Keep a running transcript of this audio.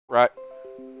Right.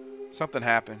 Something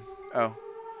happened. Oh.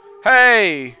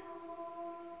 Hey!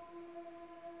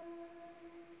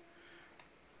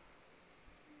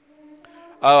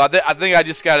 Oh, I think I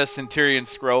just got a Centurion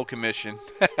scroll commission.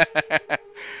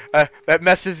 That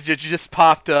message just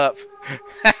popped up.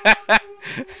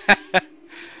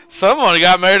 Someone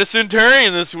got married a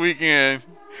Centurion this weekend.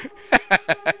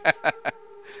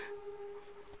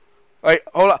 Wait,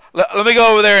 hold on. Let me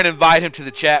go over there and invite him to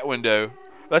the chat window.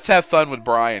 Let's have fun with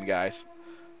Brian, guys.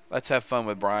 Let's have fun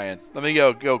with Brian. Let me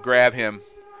go grab him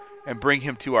and bring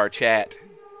him to our chat.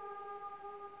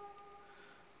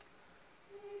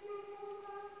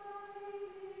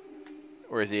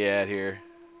 Where is he at here?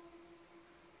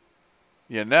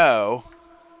 You know.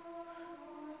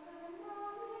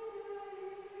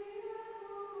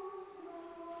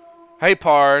 Hey,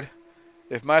 Pard.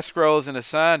 If my scroll isn't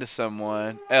assigned to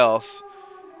someone else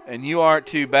and you aren't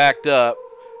too backed up,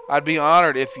 I'd be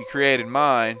honored if you created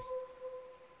mine.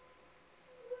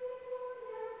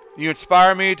 You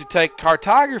inspire me to take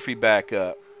cartography back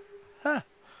up. Huh.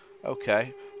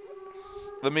 Okay.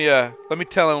 Let me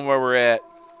tell him where we're at.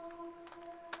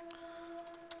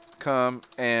 Come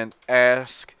and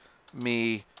ask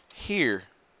me here.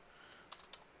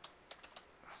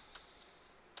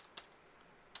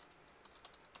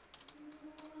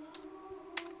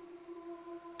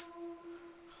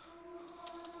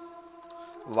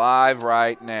 Live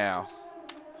right now.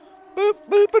 Boop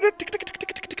boop boop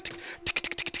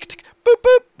boop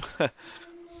boop.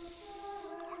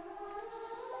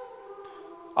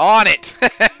 On it.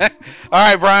 All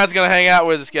right, Brian's gonna hang out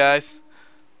with us, guys.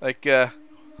 Like,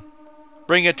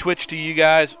 bring a Twitch to you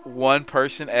guys, one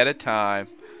person at a time.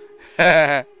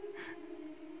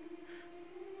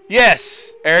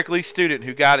 Yes, Eric Lee student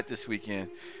who got it this weekend.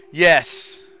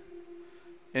 Yes,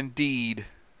 indeed.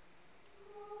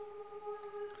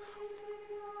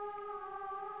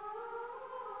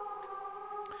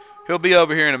 He'll be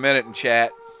over here in a minute in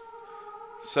chat.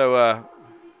 So,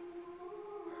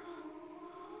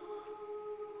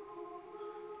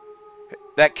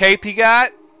 that cape he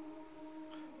got,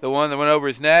 the one that went over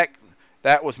his neck,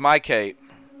 that was my cape.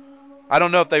 I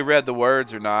don't know if they read the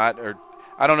words or not, or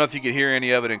I don't know if you could hear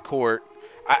any of it in court.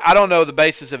 I don't know the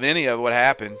basis of any of what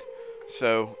happened.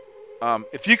 So,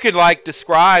 if you could, like,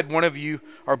 describe, one of you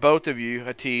or both of you,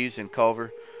 Hatice and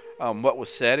Culver, what was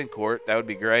said in court, that would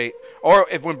be great. Or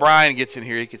if when Brian gets in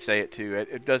here, he could say it too.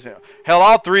 It doesn't. Hell,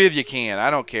 all three of you can. I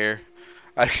don't care.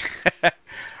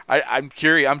 I'm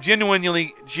curious. I'm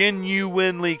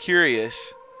genuinely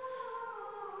curious.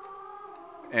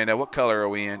 And what color are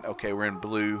we in? Okay, we're in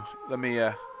blue. Let me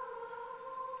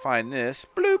find this.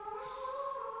 Bloop.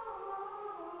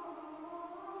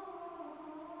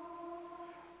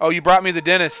 Oh, you brought me the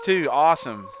dentist too.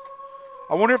 Awesome.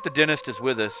 I wonder if the dentist is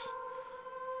with us.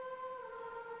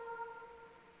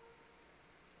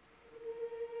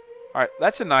 All right,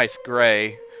 that's a nice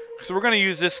gray. So we're going to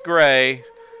use this gray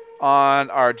on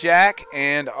our jack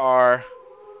and our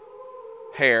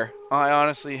hair. I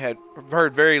honestly had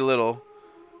heard very little.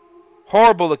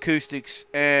 Horrible acoustics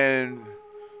and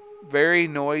very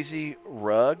noisy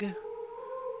rug.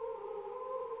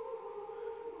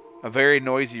 A very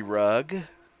noisy rug.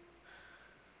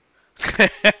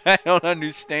 I don't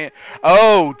understand.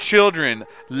 Oh, children.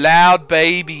 Loud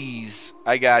babies.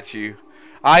 I got you.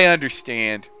 I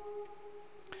understand.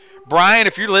 Brian,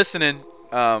 if you're listening,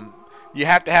 you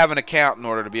have to have an account in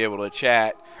order to be able to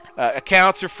chat.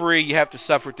 Accounts are free. You have to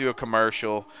suffer through a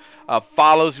commercial.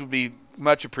 Follows would be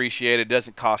much appreciated. It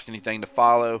doesn't cost anything to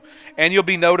follow. And you'll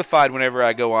be notified whenever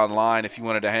I go online if you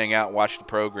wanted to hang out and watch the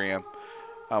program.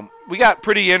 We got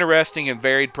pretty interesting and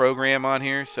varied program on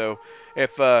here. So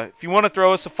if you want to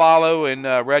throw us a follow and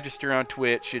register on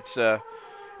Twitch,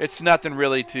 it's nothing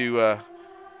really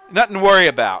nothing to worry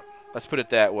about. Let's put it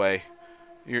that way.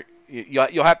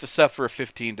 You'll have to suffer a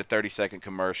 15 to 30 second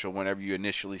commercial whenever you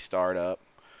initially start up,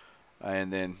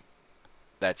 and then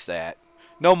that's that.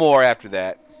 No more after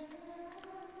that,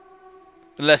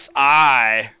 unless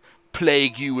I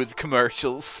plague you with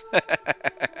commercials. All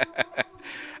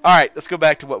right, let's go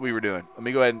back to what we were doing. Let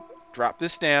me go ahead and drop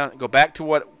this down and go back to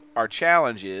what our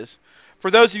challenge is. For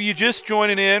those of you just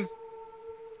joining in,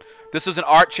 this is an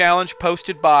art challenge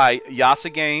posted by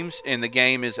Yasa Games, and the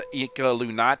game is Ica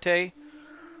Lunate.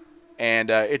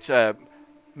 And it's a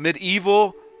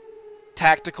medieval,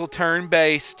 tactical,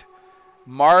 turn-based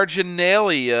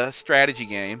marginalia strategy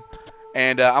game.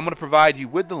 And I'm going to provide you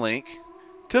with the link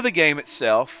to the game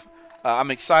itself.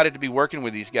 I'm excited to be working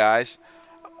with these guys.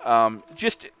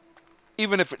 Just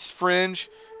even if it's fringe,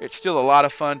 it's still a lot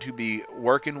of fun to be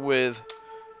working with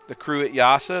the crew at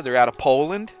Yasa. They're out of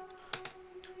Poland.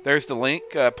 There's the link.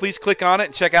 Please click on it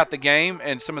and check out the game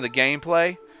and some of the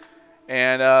gameplay.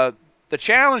 And the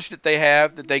challenge that they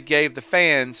have that they gave the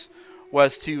fans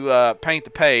was to paint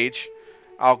the page.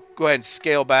 I'll go ahead and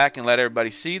scale back and let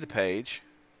everybody see the page.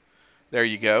 There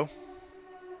you go.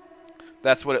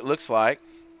 That's what it looks like.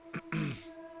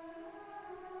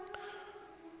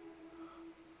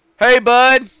 Hey,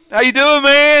 bud. How you doing,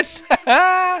 man?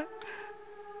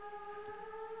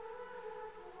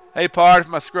 Hey, Pard, if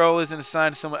my scroll isn't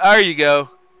assigned to someone. There you go.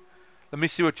 Let me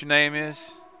see what your name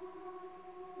is.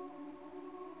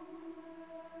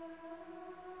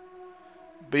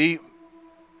 B.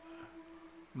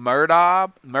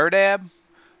 Murdab?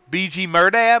 BG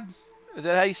Murdab? Is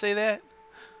that how you say that?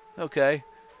 Okay.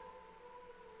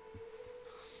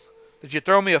 Did you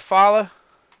throw me a follow?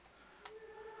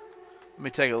 Let me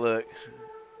take a look.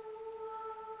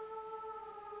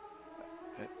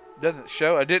 It doesn't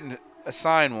show. I didn't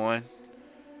assign one.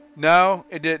 No,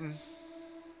 it didn't.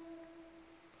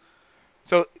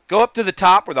 So go up to the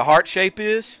top where the heart shape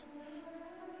is.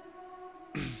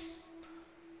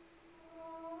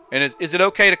 And is it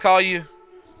okay to call you?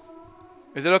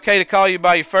 Is it okay to call you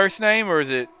by your first name, or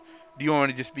do you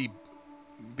want to just be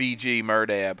BG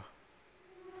Murdab?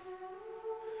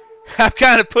 I'm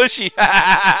kind of pushy.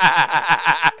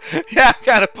 Yeah, I'm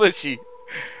kind of pushy.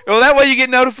 Well, that way you get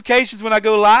notifications when I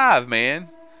go live, man.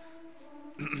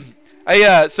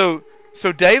 Hey, so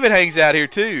David hangs out here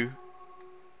too.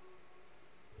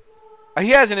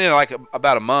 He hasn't in like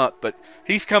about a month, but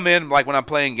he's come in like when I'm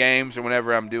playing games or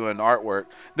whenever I'm doing artwork.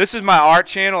 This is my art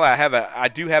channel. I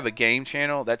do have a game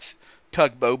channel. That's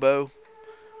Tug Bobo.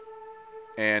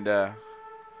 And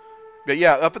but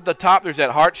yeah, up at the top there's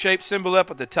that heart-shaped symbol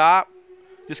up at the top.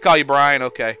 Just call you Brian,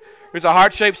 okay. There's a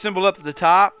heart-shaped symbol up at the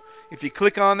top. If you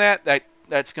click on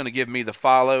that's going to give me the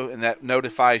follow, and that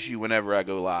notifies you whenever I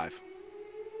go live.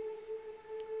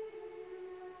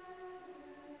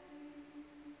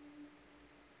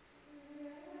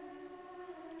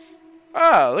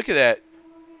 Oh, look at that.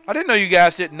 I didn't know you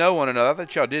guys didn't know one another. I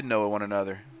thought y'all did know one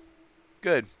another.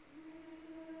 Good.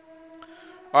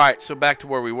 Alright, so back to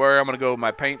where we were. I'm going to go with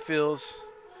my paint fills.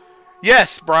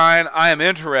 Yes, Brian, I am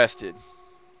interested.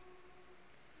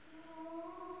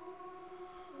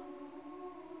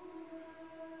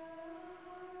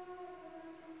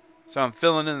 So I'm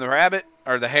filling in the rabbit,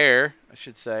 or the hair, I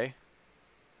should say.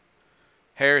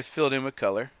 Hair is filled in with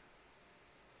color.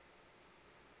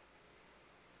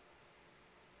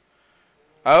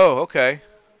 Oh, okay.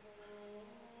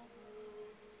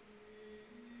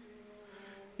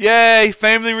 Yay,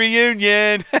 family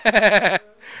reunion.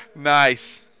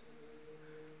 Nice.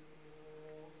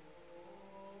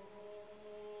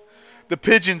 The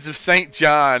pigeons of St.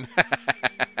 John.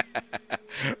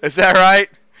 Is that right?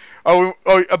 Oh,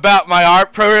 about my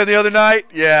art program the other night?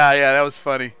 Yeah, that was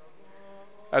funny.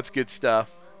 That's good stuff.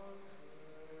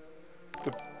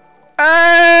 Hey,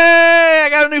 I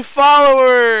got a new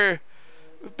follower.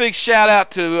 Big shout out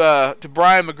to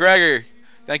Brian McGregor.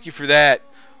 Thank you for that,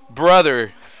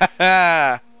 brother.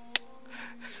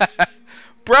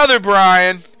 Brother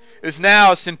Brian is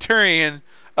now a Centurion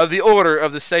of the Order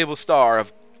of the Sable Star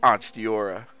of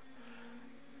Anstiora.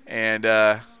 And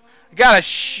got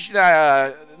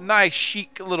a nice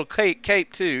chic little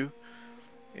cape too.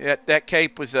 That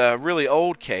cape was a really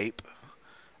old cape.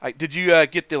 Did you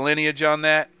get the lineage on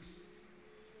that?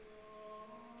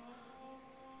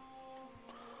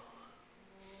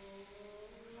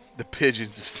 The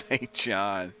pigeons of St.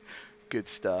 John. Good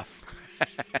stuff.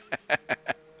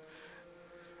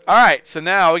 Alright, so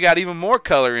now we got even more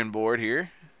color in board here.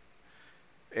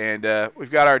 And we've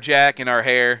got our jack and our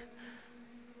hair.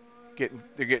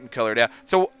 They're getting colored out.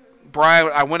 So,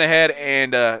 Brian, I went ahead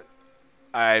and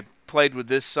I played with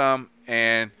this some.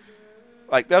 And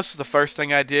like that's the first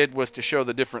thing I did was to show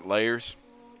the different layers.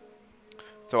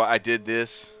 So I did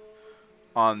this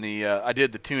on the I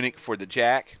did the tunic for the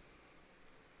jack.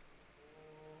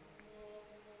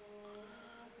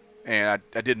 And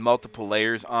I did multiple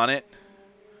layers on it.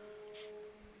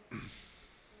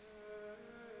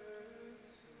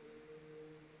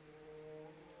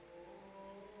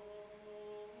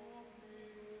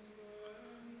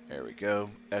 There we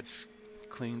go. That's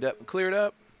cleaned up and cleared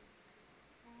up.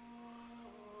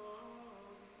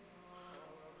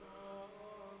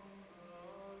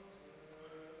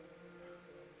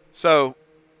 So,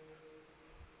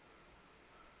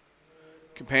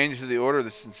 companions of the Order of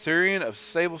the Centurion of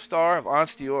Sable Star of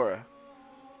Anstiora.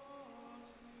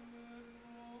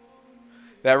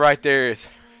 That right there is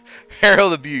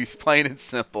Herald Abuse, plain and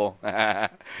simple.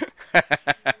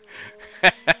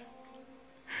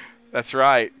 That's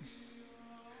right.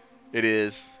 It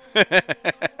is.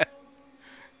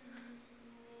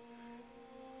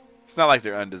 It's not like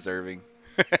they're undeserving.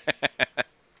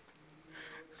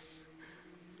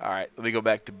 All right, let me go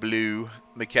back to blue.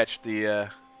 Let me catch the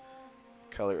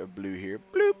color of blue here.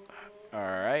 Bloop. All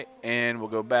right, and we'll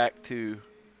go back to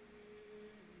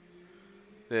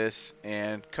this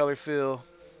and color fill.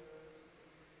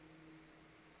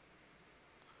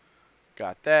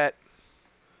 Got that.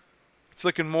 It's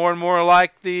looking more and more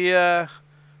like the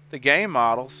game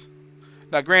models.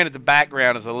 Now, granted, the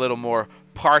background is a little more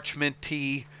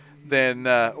parchment-y than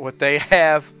what they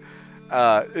have.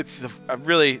 It's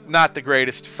really not the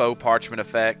greatest faux parchment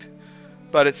effect,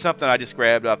 but it's something I just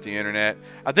grabbed off the internet.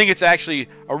 I think it's actually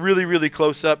a really, really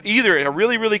close-up, either a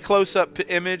really, really close-up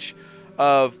image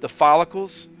of the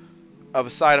follicles of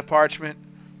a side of parchment,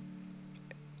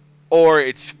 or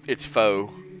it's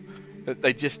faux.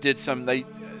 They just did some. They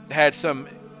had some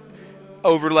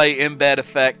overlay embed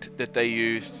effect that they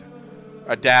used,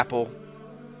 a dapple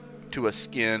to a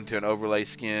skin, to an overlay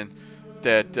skin,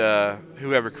 that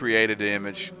whoever created the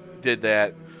image did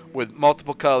that with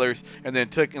multiple colors, and then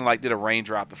took and like did a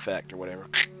raindrop effect or whatever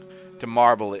to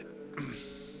marble it.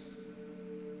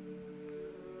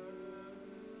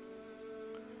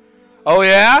 Oh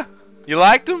yeah, you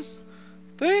liked them?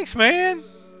 Thanks, man.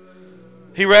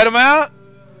 He read them out.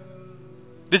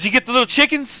 Did you get the little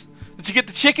chickens? Did you get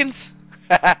the chickens?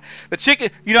 The chicken,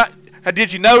 you know,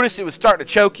 did you notice it was starting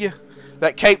to choke you?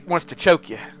 That cape wants to choke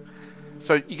you.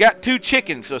 So you got two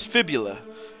chickens, those fibula,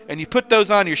 and you put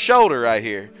those on your shoulder right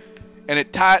here, and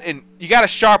and you got to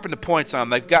sharpen the points on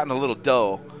them. They've gotten a little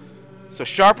dull. So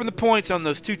sharpen the points on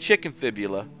those two chicken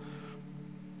fibula,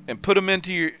 and put them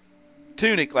into your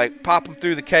tunic, like pop them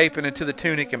through the cape and into the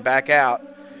tunic and back out,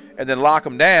 and then lock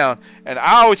them down. And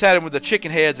I always had them with the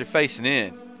chicken heads are facing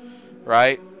in,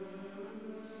 right?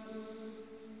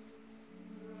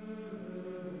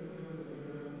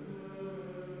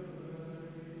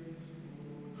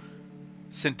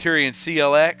 Centurion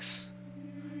CLX.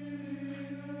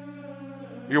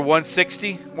 You're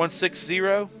 160,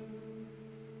 160.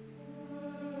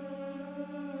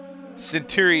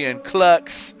 Centurion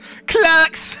CLUX.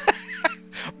 CLUX!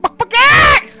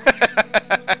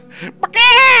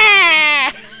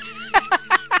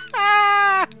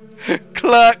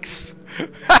 CLUX!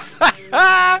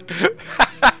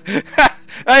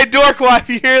 Hey, Dorkwife,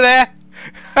 you hear that?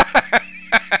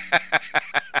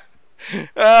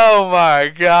 Oh my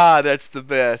God, that's the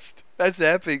best. That's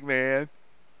epic, man.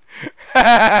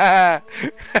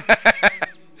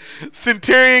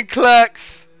 Centurion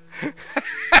CLUX.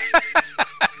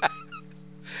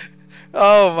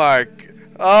 Oh my.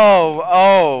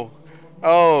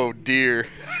 Oh dear.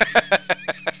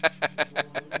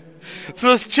 So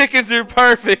those chickens are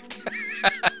perfect.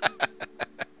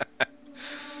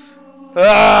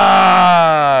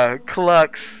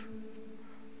 CLUX.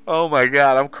 Oh my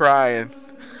God, I'm crying.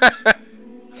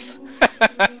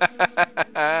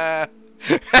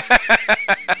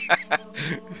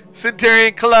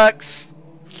 Centurion CLUX.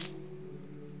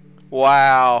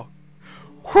 Wow.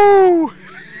 Whoo.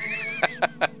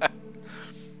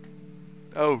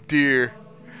 Oh dear.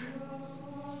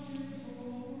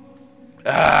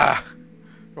 I'm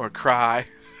gonna cry.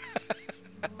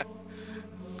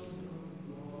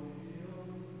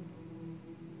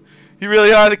 You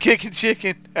really are the kicking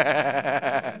chicken.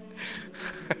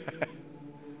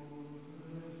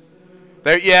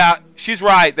 Yeah, she's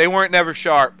right. They weren't never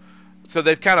sharp. So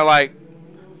they've kind of like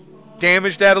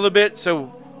damaged that a little bit.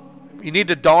 So you need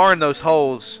to darn those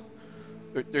holes.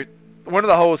 One of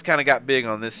the holes kind of got big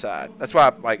on this side. That's why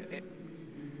I'm like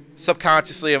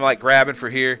subconsciously I'm like grabbing for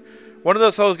here. One of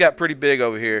those holes got pretty big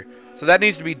over here. So that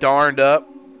needs to be darned up.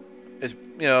 Is,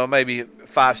 you know, maybe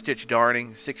 5-stitch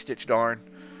darning, 6-stitch darn.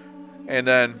 And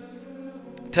then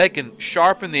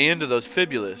sharpen the end of those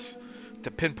fibulas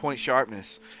to pinpoint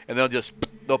sharpness, and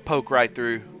they'll poke right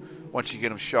through once you get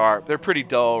them sharp. They're pretty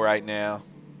dull right now,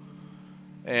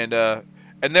 and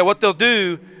then what they'll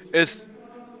do is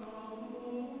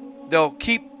they'll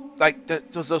keep like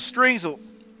those strings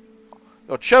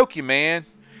they'll choke you, man.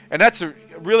 And that's a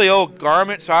really old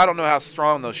garment, so I don't know how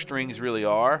strong those strings really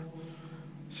are.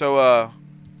 So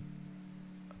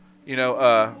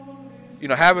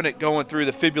having it going through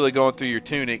the fibula, going through your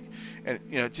tunic, and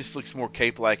it just looks more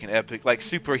cape-like and epic, like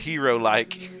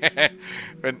superhero-like,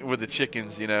 with the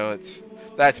chickens.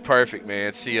 That's perfect,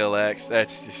 man. CLX,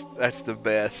 that's the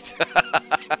best.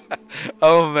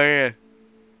 Oh man.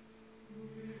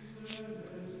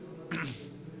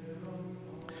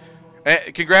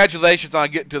 And congratulations on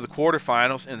getting to the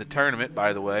quarterfinals in the tournament,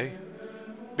 by the way.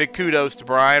 Big kudos to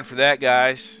Brian for that,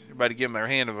 guys. Everybody give him a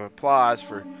hand of applause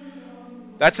for.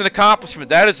 That's an accomplishment.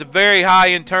 That is a very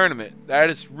high-end tournament. That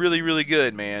is really, really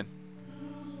good, man.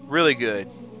 Really good.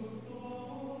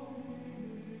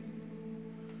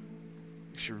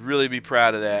 You should really be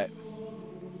proud of that.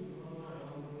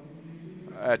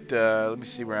 Let me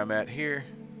see where I'm at here.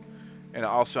 And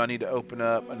also I need to open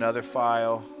up another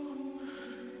file.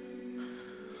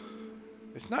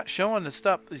 It's not showing the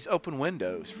stuff, these open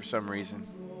windows for some reason.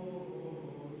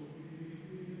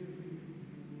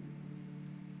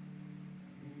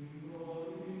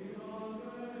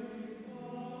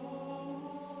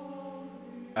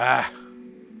 Ah.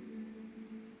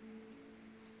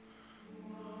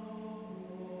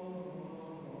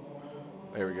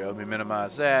 There we go. Let me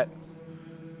minimize that.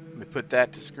 Let me put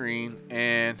that to screen.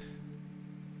 And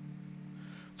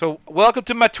so welcome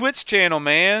to my Twitch channel,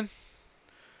 man.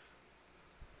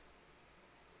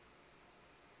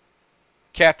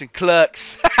 Captain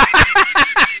CLUX.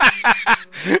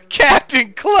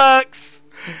 Captain CLUX.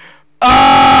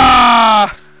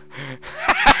 Ah!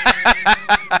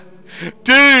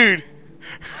 Dude.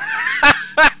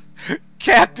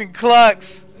 Captain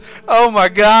CLUX. Oh my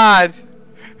god.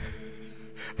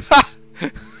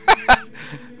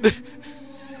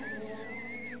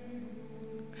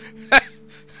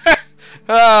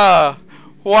 Oh,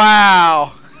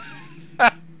 wow.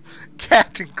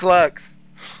 Captain CLUX.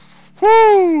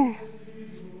 Woo!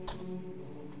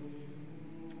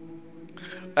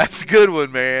 That's a good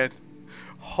one, man.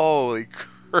 Holy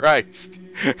Christ.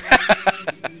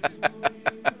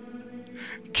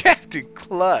 Captain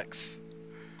CLUX.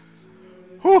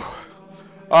 Whew.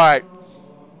 Alright.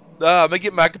 Let me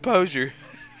get my composure.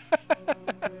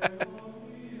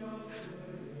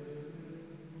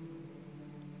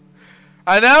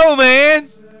 I know,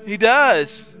 man. He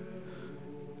does.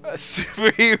 A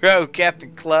superhero,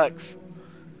 Captain CLUX.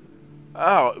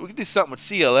 Oh, we can do something with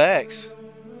CLX.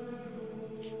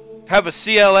 Have a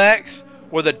CLX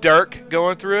with a Dirk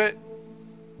going through it.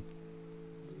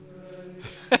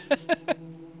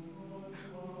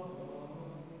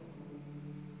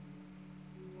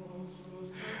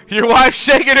 Your wife's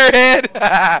shaking her head?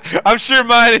 I'm sure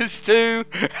mine is too.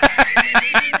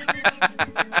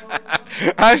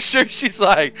 I'm sure she's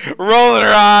like rolling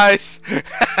her eyes.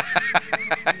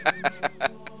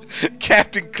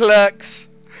 Captain CLUX.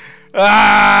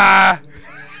 Ah!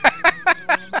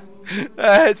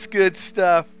 That's good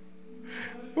stuff.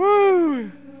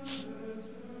 Woo!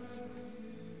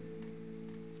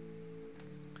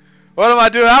 What am I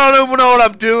doing? I don't even know what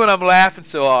I'm doing. I'm laughing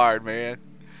so hard, man.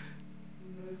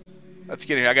 Let's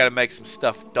get here. I gotta make some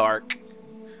stuff dark.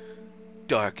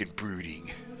 Dark and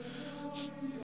brooding.